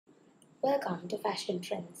Welcome to Fashion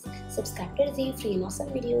Trends. Subscribe to receive free and awesome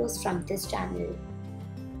videos from this channel.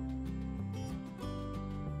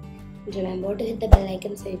 Remember to hit the bell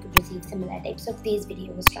icon so you could receive similar types of these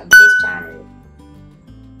videos from this channel.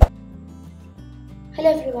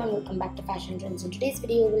 Hello everyone, welcome back to Fashion Trends. In today's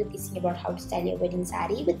video, we'll be seeing about how to style your wedding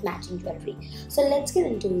saree with matching jewelry. So let's get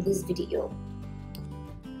into this video.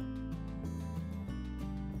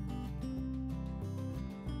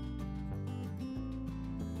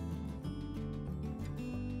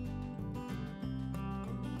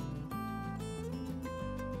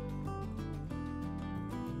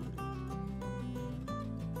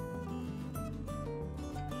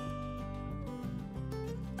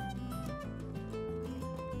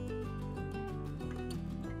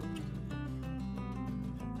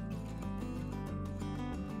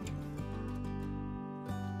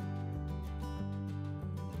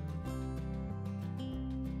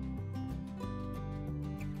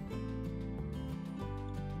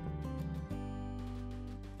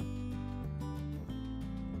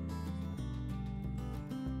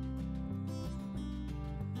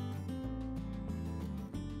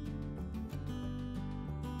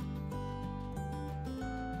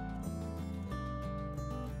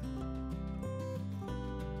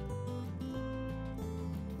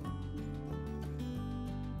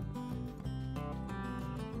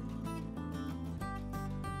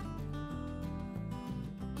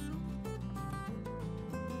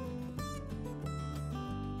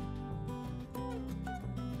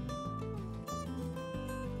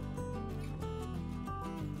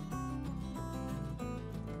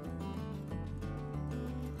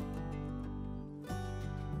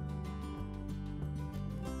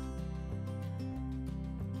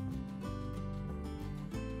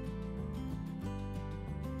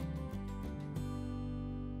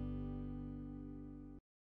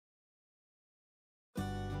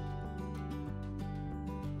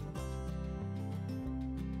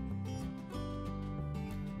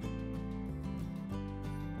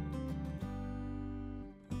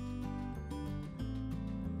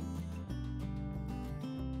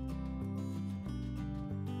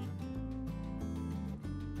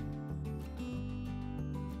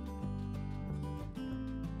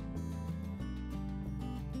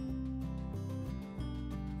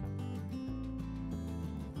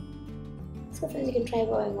 So friends, you can try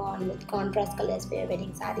going on with contrast colors for your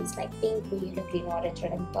wedding sarees like pink, blue, yellow, green, orange,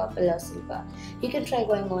 red and purple or silver. You can try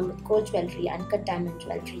going on with gold jewellery and cut diamond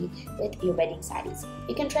jewellery with your wedding sarees.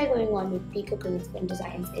 You can try going on with peacock and spin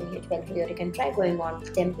designs in your jewellery, or you can try going on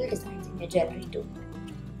with temple designs in your jewellery too.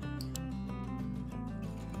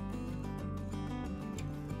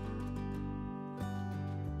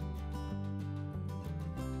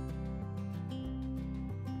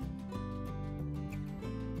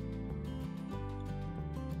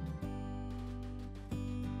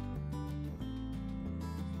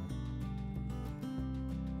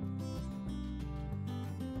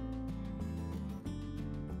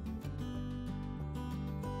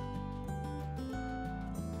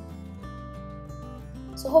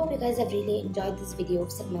 So hope you guys have really enjoyed this video.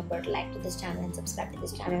 So remember to like to this channel and subscribe to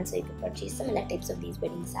this channel so you can purchase similar types of these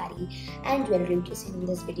wedding saree and jewelry which you seen in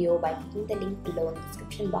this video by clicking the link below in the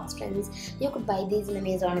description box, friends. You could buy these in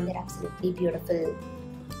Amazon and they're absolutely beautiful.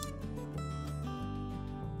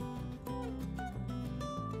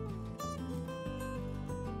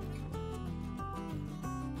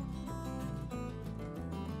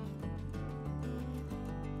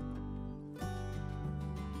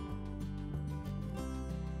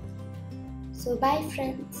 So bye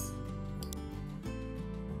friends.